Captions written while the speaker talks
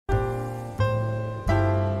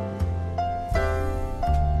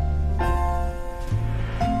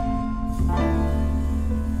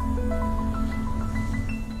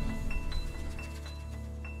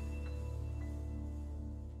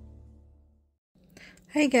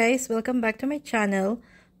Hi guys, welcome back to my channel.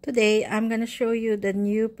 Today I'm gonna show you the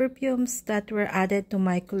new perfumes that were added to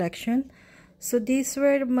my collection. So these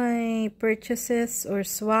were my purchases or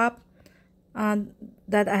swap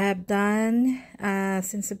that I have done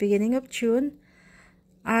since the beginning of June.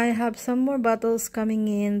 I have some more bottles coming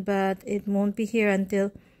in, but it won't be here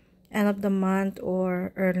until end of the month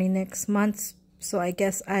or early next month. So I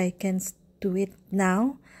guess I can do it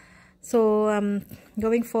now. So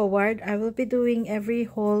going forward, I will be doing every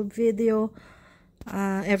haul video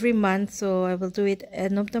every month. So I will do it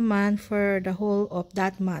end of the month for the whole of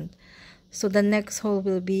that month. So the next haul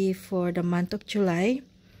will be for the month of July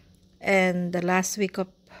and the last week of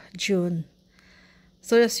June.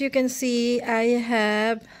 So as you can see, I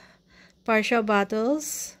have partial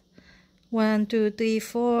bottles 1, 2, 3,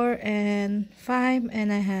 4 and 5,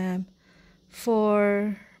 and I have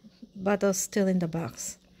 4 bottles still in the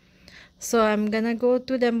box. So I'm gonna go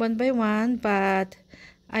to them one by one, but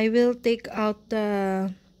I will take out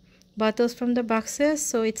the bottles from the boxes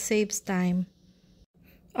so it saves time.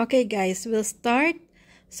 Okay guys, we'll start.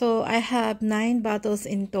 So I have 9 bottles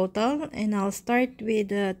in total, and I'll start with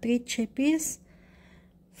the 3 cheapies.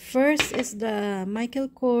 First is the Michael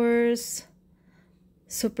Kors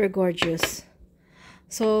Super Gorgeous.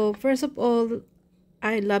 So first of all,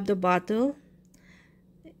 I love the bottle.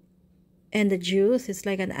 And the juice is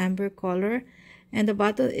like an amber color, and the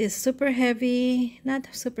bottle is super heavy, not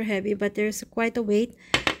super heavy, but there's quite a weight,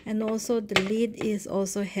 and also the lid is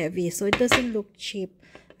also heavy, so it doesn't look cheap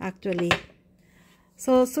actually.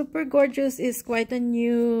 So Super Gorgeous is quite a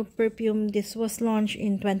new perfume. This was launched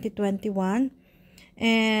in 2021,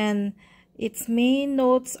 and its main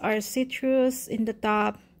notes are citrus in the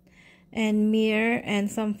top and myrrh and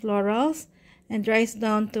some florals, and dries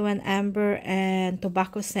down to an amber and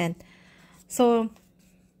tobacco scent. So,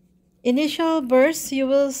 initial burst, you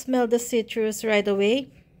will smell the citrus right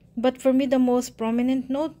away. But for me, the most prominent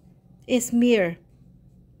note is myrrh.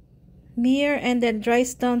 Myrrh, and then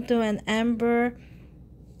dries down to an amber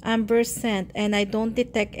scent. And I don't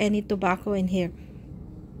detect any tobacco in here.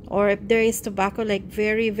 Or if there is tobacco, like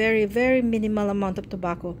very, very, very minimal amount of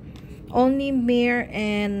tobacco. Only myrrh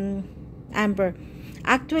and amber.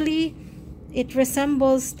 Actually, it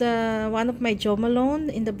resembles the one of my Jo Malone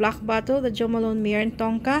in the black bottle, the Jo Malone Myrrh and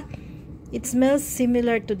Tonka. It smells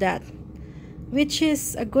similar to that, which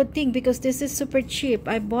is a good thing because this is super cheap.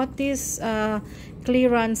 I bought this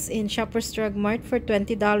clearance in Shoppers Drug Mart for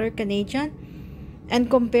 $20 Canadian, and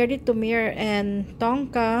compared it to Myrrh and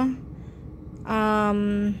Tonka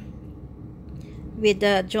with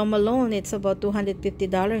the Jo Malone, it's about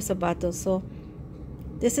 $250 a bottle. So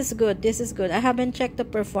this is good. This is good. I haven't checked the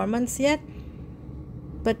performance yet,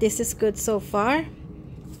 but this is good so far.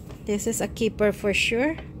 This is a keeper for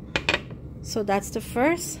sure. So that's the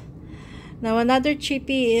first. Now another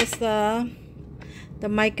cheapie is the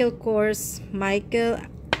Michael Kors Michael.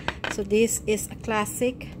 So this is a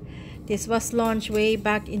classic. This was launched way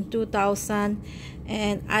back in 2000,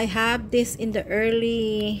 and I have this in the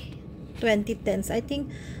early 2010s. I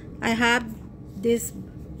think I have this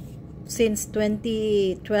since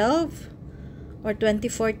 2012 or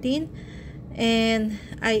 2014, and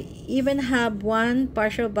I even have one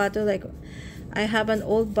partial bottle. Like I have an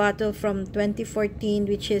old bottle from 2014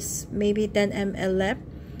 which is maybe 10 ml left,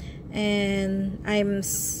 and I'm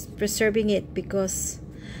preserving it because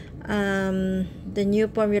the new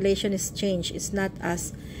formulation is changed. It's not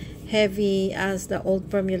as heavy as the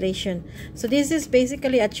old formulation. So this is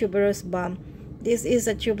basically a tuberose bomb. This is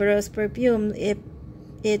a tuberose perfume. It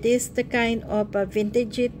is the kind of a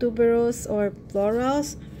vintagey tuberose or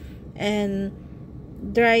florals, and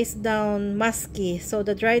dries down musky. So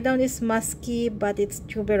the dry down is musky, but it's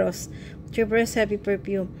tuberose heavy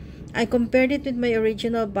perfume. I compared it with my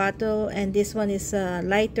original bottle, and this one is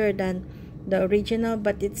lighter than the original,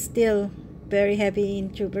 but it's still very heavy in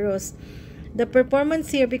tuberose. The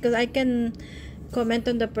performance here, because I can comment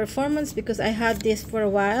on the performance because I had this for a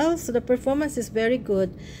while, so the performance is very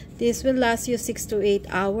good. This will last you 6 to 8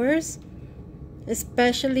 hours,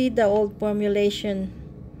 especially the old formulation.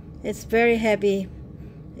 It's very heavy,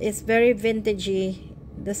 it's very vintagey.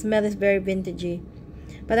 The smell is very vintagey,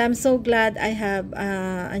 but I'm so glad I have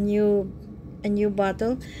a new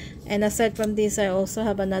bottle. And aside from this, I also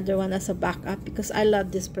have another one as a backup because I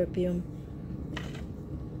love this perfume.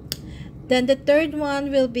 Then the third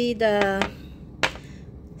one will be the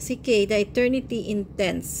CK, the Eternity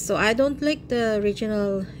Intense. So I don't like the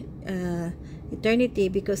original Eternity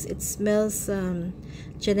because it smells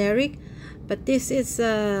generic, but this is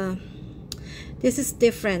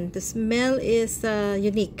different. The smell is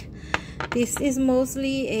unique. This is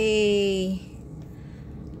mostly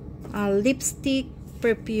a lipstick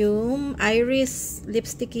perfume, iris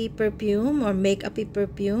lipsticky perfume or makeup-y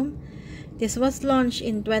perfume. This was launched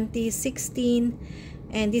in 2016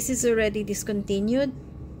 and this is already discontinued.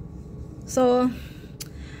 So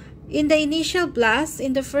in the initial blast,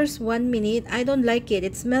 in the first 1 minute, I don't like it.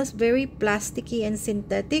 It smells very plasticky and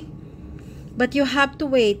synthetic. But you have to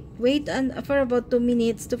wait for about 2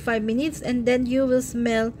 minutes to 5 minutes, and then you will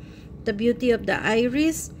smell the beauty of the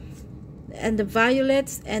iris and the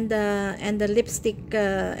violets and the lipstick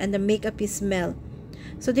and the makeup smell.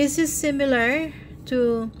 So this is similar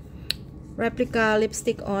to Replica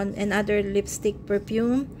lipstick on and other lipstick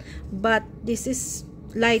perfume, but this is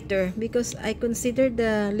lighter because I consider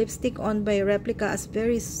the lipstick on by Replica as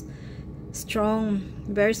very strong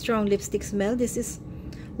lipstick smell. This is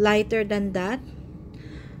lighter than that,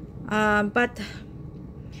 but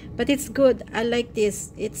it's good. I like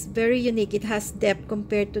this. It's very unique. It has depth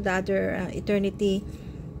compared to the other Eternity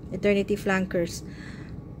flankers.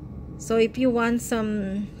 So if you want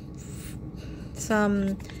some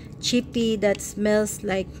cheapy that smells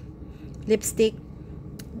like lipstick,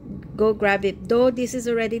 go grab it. Though this is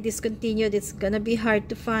already discontinued, it's gonna be hard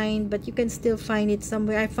to find, but you can still find it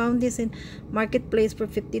somewhere. I found this in Marketplace for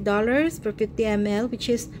 $50 for 50 ml, which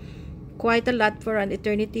is quite a lot for an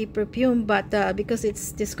Eternity perfume, but because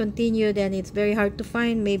it's discontinued and it's very hard to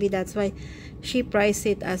find, maybe that's why she priced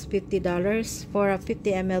it as $50 for a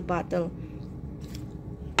 50 ml bottle.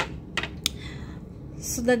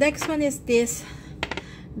 So the next one is this,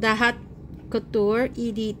 the Hot Couture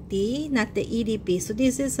EDT, not the EDP. So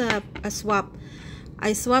this is a swap.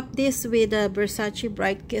 I swapped this with a Versace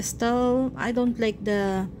Bright Crystal. I don't like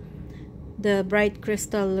the Bright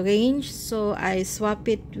Crystal range, so I swap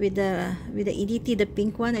it with the EDT, the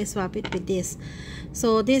pink one. I swap it with this.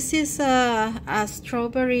 So this is a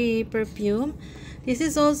strawberry perfume. This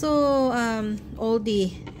is also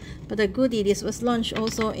oldie but a goodie. This was launched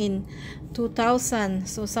also in 2000,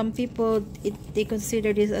 so some people they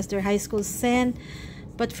consider this as their high school scent,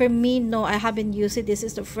 but for me, no, I haven't used it. This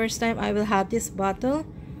is the first time I will have this bottle,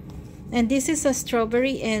 and this is a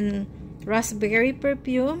strawberry and raspberry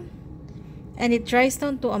perfume, and it dries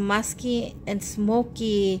down to a musky and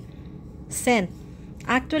smoky scent.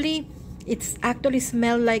 Actually, it's actually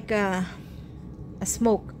smell like a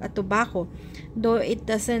smoke, a tobacco, though it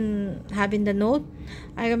doesn't have in the note.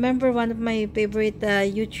 I remember one of my favorite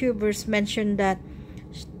YouTubers mentioned that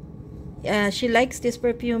she likes this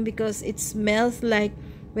perfume because it smells like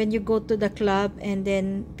when you go to the club and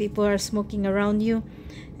then people are smoking around you,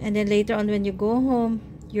 and then later on when you go home,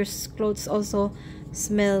 your clothes also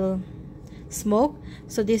smell smoke.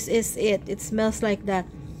 So this is it. It smells like that.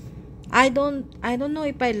 I don't know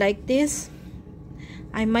if I like this.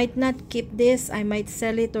 I might not keep this. I might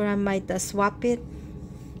sell it, or I might swap it,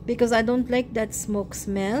 because I don't like that smoke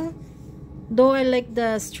smell. Though I like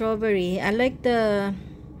the strawberry, I like the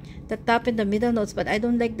top and the middle notes, but I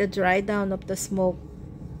don't like the dry down of the smoke.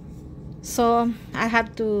 So I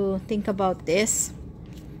have to think about this.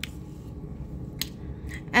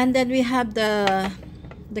 And then we have the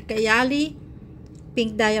Kayali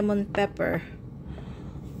Pink Diamond Pepper.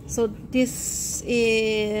 So this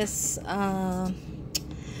is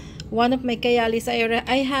one of my Kayalis.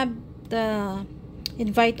 I have the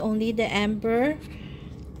invite only, the amber.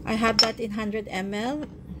 I have that in 100 ml,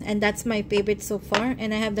 and that's my favorite so far.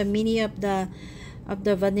 And I have the mini of the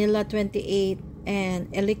vanilla 28 and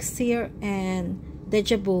elixir and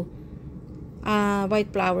deja vu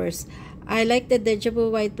white flowers. I like the deja vu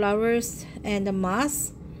white flowers and the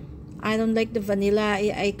moss. I don't like the vanilla.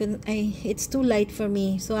 It's too light for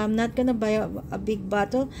me, so I'm not gonna buy a big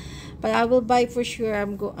bottle, but I will buy for sure.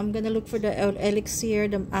 I'm gonna look for the elixir,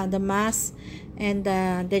 the mass, and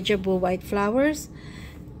the deja vu white flowers.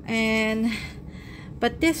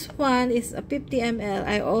 But this one is a 50 ml.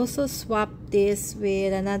 I also swapped this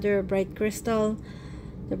with another Bright Crystal,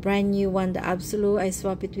 the brand new one, the Absolute. I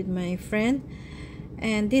swapped it with my friend,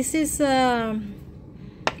 and this is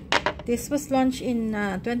this was launched in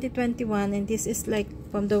 2021, and this is like,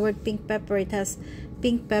 from the word pink pepper, it has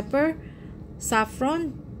pink pepper,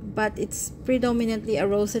 saffron, but it's predominantly a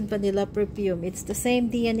rose and vanilla perfume. It's the same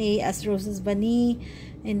DNA as Roses Vanille,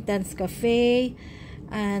 Intense Cafe,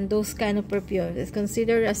 and those kind of perfumes. It's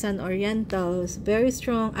considered as an oriental. It's very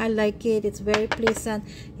strong. I like it. It's very pleasant.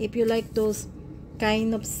 If you like those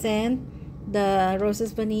kind of scent, the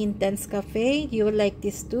Roses Vanille Intense Cafe, you will like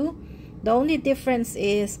this too. The only difference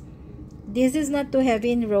is this is not too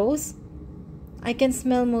heavy in rose. I can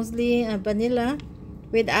smell mostly vanilla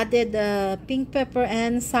with added pink pepper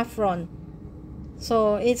and saffron.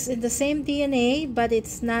 So it's in the same DNA, but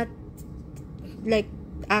it's not like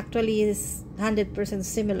actually is 100%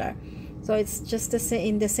 similar. So it's just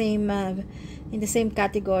in the same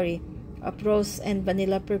category of rose and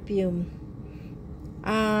vanilla perfume.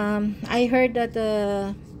 I heard that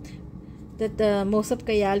most of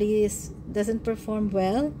Kayali doesn't perform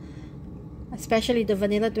well, especially the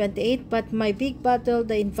vanilla 28, but my big bottle,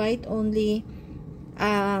 the invite only,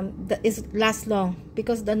 lasts long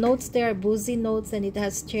because the notes there are boozy notes and it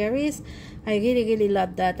has cherries. I really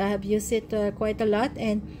love that. I have used it quite a lot,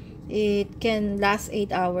 and it can last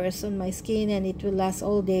 8 hours on my skin, and it will last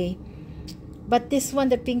all day. But this one,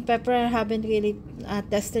 the pink pepper, I haven't really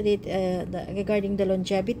tested it regarding the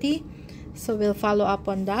longevity, so we'll follow up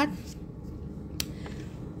on that.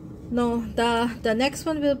 No, the next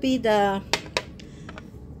one will be the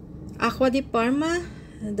Acqua di Parma,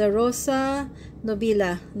 the Rosa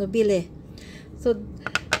Nobile. So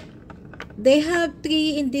they have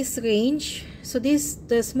 3 in this range. So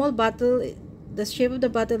the small bottle, the shape of the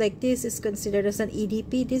bottle like this is considered as an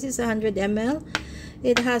ADP. This is 100 ml.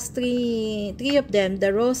 It has three of them.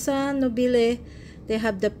 The Rosa Nobile, they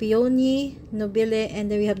have the Peony Nobile, and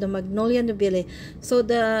then we have the Magnolia Nobile. So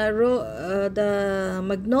the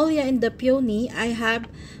Magnolia and the Peony, I have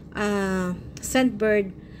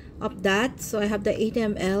Scentbird of that. So I have the 8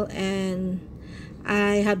 ml, and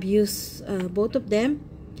I have used both of them.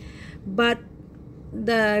 But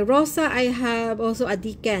the Rosa, I have also a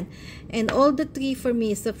decan, and all the 3 for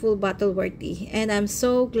me is a full bottle worthy. And I'm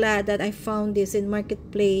so glad that I found this in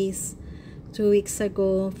Marketplace 2 weeks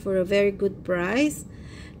ago for a very good price.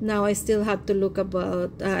 Now I still have to look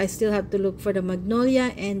for the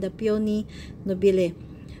Magnolia and the Peony Nobile.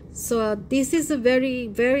 So this is a very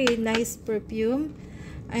nice perfume,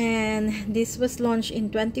 and this was launched in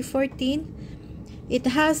 2014. It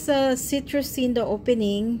has a citrus in the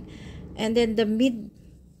opening, and then the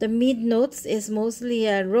mid notes is mostly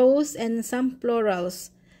a rose and some florals.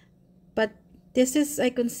 But this is, I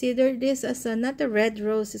consider this as not a red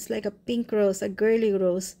rose. It's like a pink rose, a girly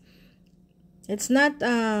rose. It's not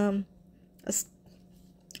a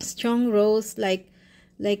strong rose like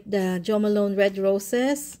the Jo Malone red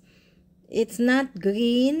roses. It's not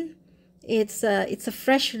green. It's a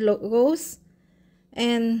fresh rose,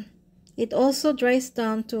 and it also dries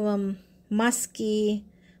down to musky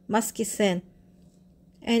scent,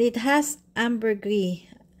 and it has ambergris.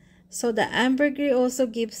 So the ambergris also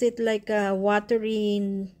gives it like a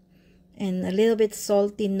watery and a little bit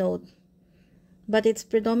salty note, but it's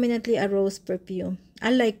predominantly a rose perfume.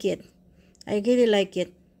 I like it. I really like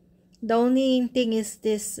it. The only thing is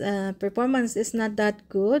this performance is not that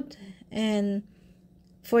good, and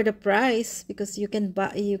for the price, because you can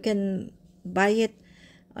buy it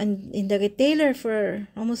in the retailer for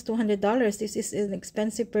almost $200. This is an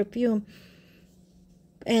expensive perfume,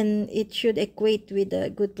 and it should equate with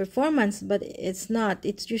a good performance, but it's not.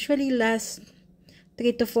 It usually lasts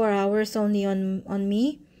 3 to 4 hours only on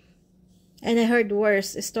me, and I heard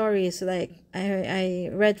worse stories. Like I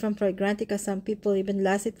read from Fragrantica, some people even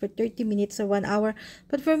last it for 30 minutes or 1 hour,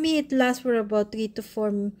 but for me it lasts for about 3 to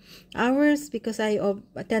 4 hours because I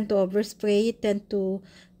tend to overspray it, 10 to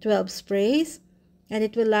 12 sprays, and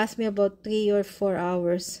it will last me about 3 or 4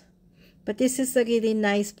 hours. But this is a really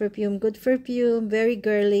nice perfume, good perfume, very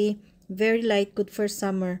girly, very light, good for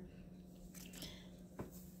summer.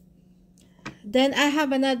 Then I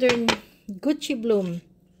have another Gucci Bloom.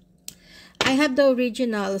 I have the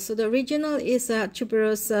original. So the original is a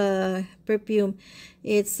tuberose perfume.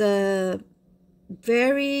 It's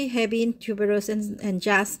very heavy in tuberose and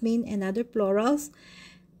jasmine and other florals,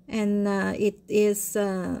 and it is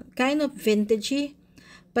kind of vintagey.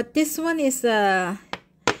 But this one is a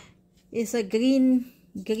green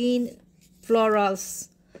florals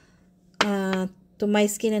to my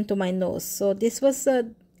skin and to my nose. So this was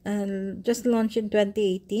just launched in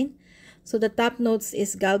 2018. So the top notes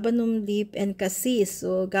is galbanum, leaf, and cassis.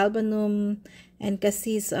 So galbanum and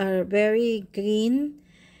cassis are very green,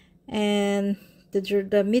 and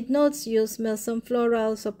the mid notes, you'll smell some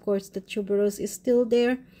florals. Of course, the tuberose is still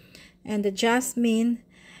there, and the jasmine,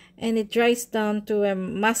 and it dries down to a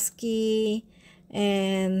musky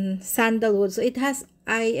and sandalwood. So it has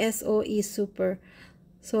ISOE Super.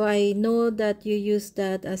 So I know that you use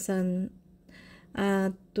that as an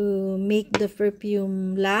to make the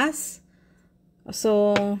perfume last.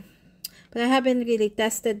 So, but I haven't really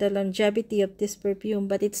tested the longevity of this perfume,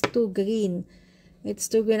 but it's too green. It's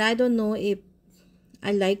too green. I don't know if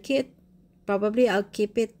I like it. Probably I'll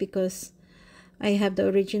keep it because I have the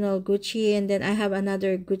original Gucci, and then I have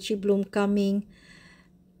another Gucci Bloom coming.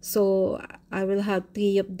 So I will have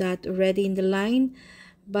 3 of that already in the line.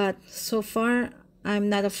 But so far, I'm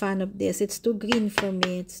not a fan of this. It's too green for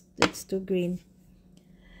me. It's too green.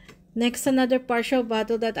 Next, another partial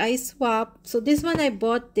bottle that I swapped. So this one, I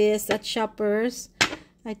bought this at Shoppers.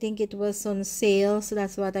 I think it was on sale, so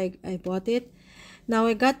that's what I bought it. Now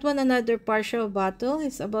I got another partial bottle.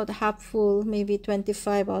 It's about half full, maybe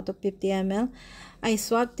 25 out of 50 ml. I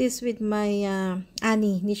swapped this with my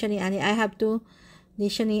Annie, Nishane Annie. I have two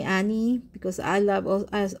Nishane Annie because I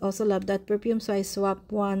also love that perfume. So I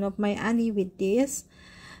swapped one of my Annie with this.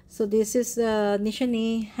 So this is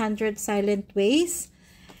Nishane 100 Silent Ways.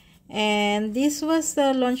 And this was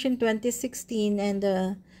launched in 2016. And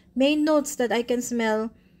the main notes that I can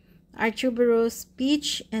smell are tuberose,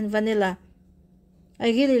 peach, and vanilla. I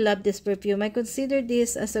really love this perfume. I consider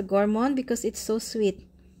this as a gourmand because it's so sweet.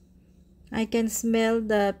 I can smell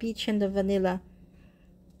the peach and the vanilla.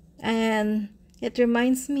 And it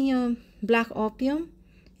reminds me of black opium.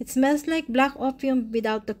 It smells like black opium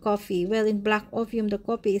without the coffee. Well, in black opium, the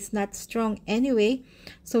coffee is not strong anyway.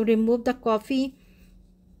 So remove the coffee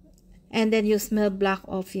and then you smell black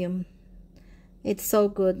opium. It's so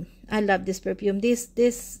good. I love this perfume.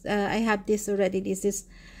 I have this already. This is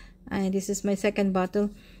my second bottle,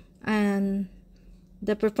 and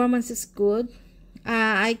the performance is good.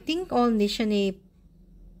 I think all Nishane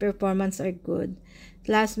performance are good. It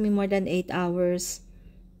lasts me more than 8 hours.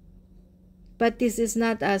 But this is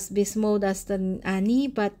not as bismuth as the Annie,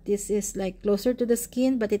 but this is like closer to the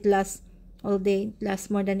skin, but it lasts all day. It lasts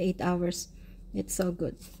more than 8 hours. It's so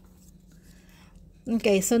good.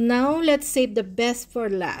 Okay, so now let's save the best for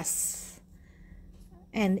last.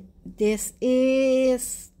 And this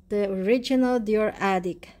is the original Dior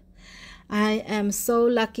Addict. I am so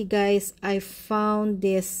lucky, guys. I found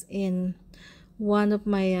this in one of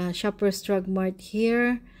my Shoppers Drug Mart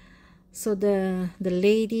here. So the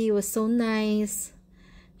lady was so nice.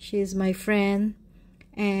 She's my friend,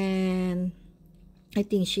 and I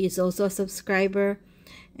think she is also a subscriber.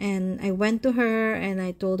 And I went to her and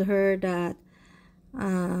I told her that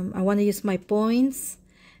I want to use my points,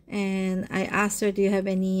 and I asked her, do you have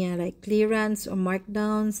any like clearance or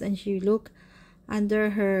markdowns? And she looked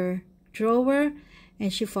under her drawer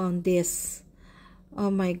and she found this. Oh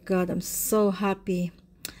my god, I'm so happy.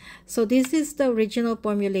 So this is the original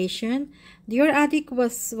formulation. Dior Addict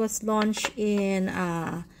was launched in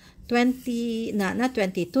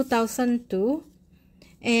 2002.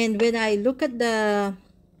 And when I look at the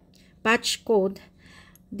batch code,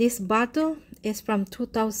 this bottle is from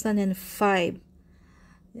 2005.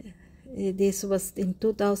 This was in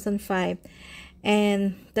 2005.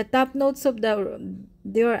 And the top notes of the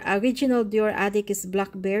original Dior Addict is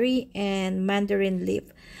blackberry and mandarin leaf.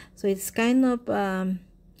 So it's kind of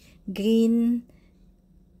green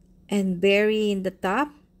and berry in the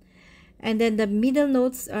top. And then the middle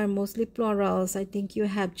notes are mostly florals. I think you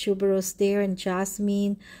have tuberose there and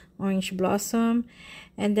jasmine, orange blossom.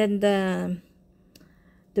 And then the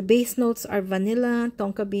base notes are vanilla,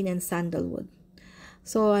 tonka bean, and sandalwood.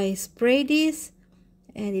 So I spray this,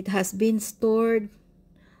 and it has been stored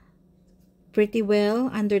pretty well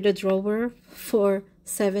under the drawer for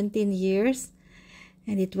 17 years.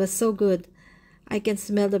 And it was so good. I can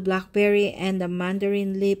smell the blackberry and the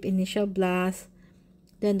mandarin leaf initial blast,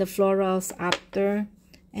 then the florals after,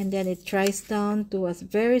 and then it dries down to a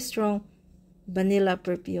very strong vanilla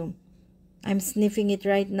perfume. I'm sniffing it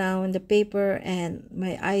right now in the paper and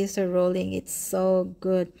my eyes are rolling. It's so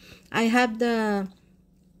good. I have two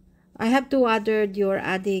other Dior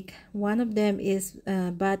Addict. One of them is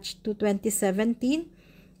batch 2017.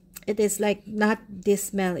 It is like not this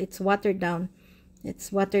smell. It's watered down.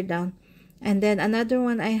 It's watered down. And then another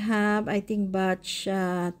one I have, I think batch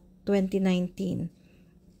 2019.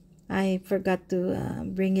 I forgot to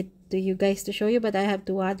bring it to you guys to show you, but I have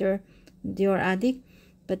two other Dior Addict.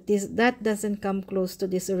 But that doesn't come close to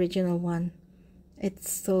this original one. It's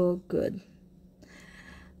so good.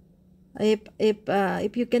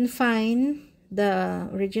 If you can find the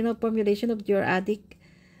original formulation of Dior Addict,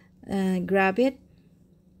 grab it,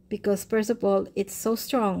 because first of all, it's so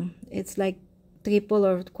strong. It's like triple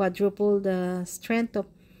or quadruple the strength of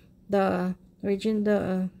the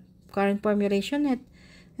current formulation,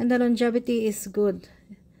 and the longevity is good.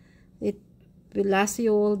 It will last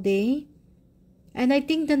you all day. And I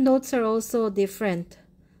think the notes are also different.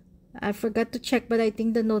 I forgot to check, but I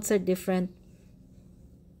think the notes are different.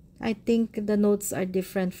 I think the notes are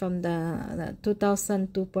different from the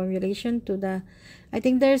 2002 formulation to the, I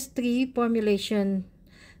think there's 3 formulation.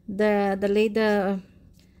 The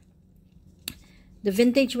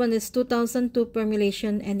vintage one is 2002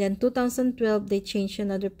 formulation, and then 2012 they changed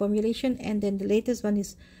another formulation, and then the latest one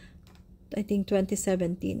is, I think,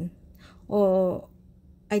 2017. Or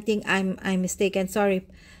I think I'm mistaken. Sorry.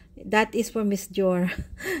 That is for Miss Dior.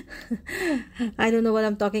 I don't know what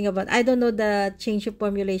I'm talking about. I don't know the change of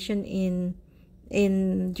formulation in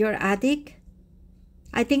Dior Addict.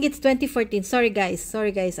 I think it's 2014. Sorry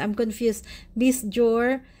guys. I'm confused. Miss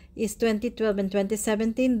Dior is 2012 and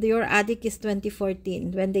 2017. Dior Addict is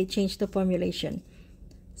 2014 when they changed the formulation.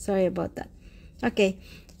 Sorry about that. Okay.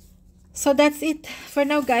 So that's it for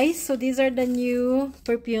now, guys. So these are the new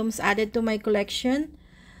perfumes added to my collection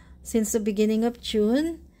since the beginning of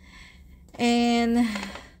June. And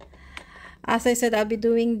as I said, I'll be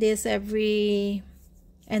doing this every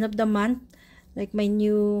end of the month, like my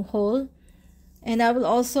new haul. And I will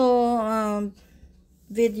also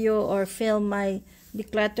video or film my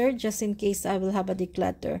declutter just in case I will have a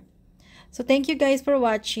declutter. So thank you guys for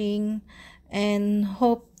watching, and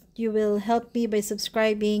hope you will help me by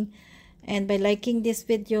subscribing and by liking this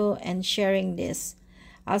video and sharing this.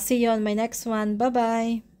 I'll see you on my next one. Bye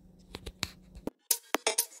bye.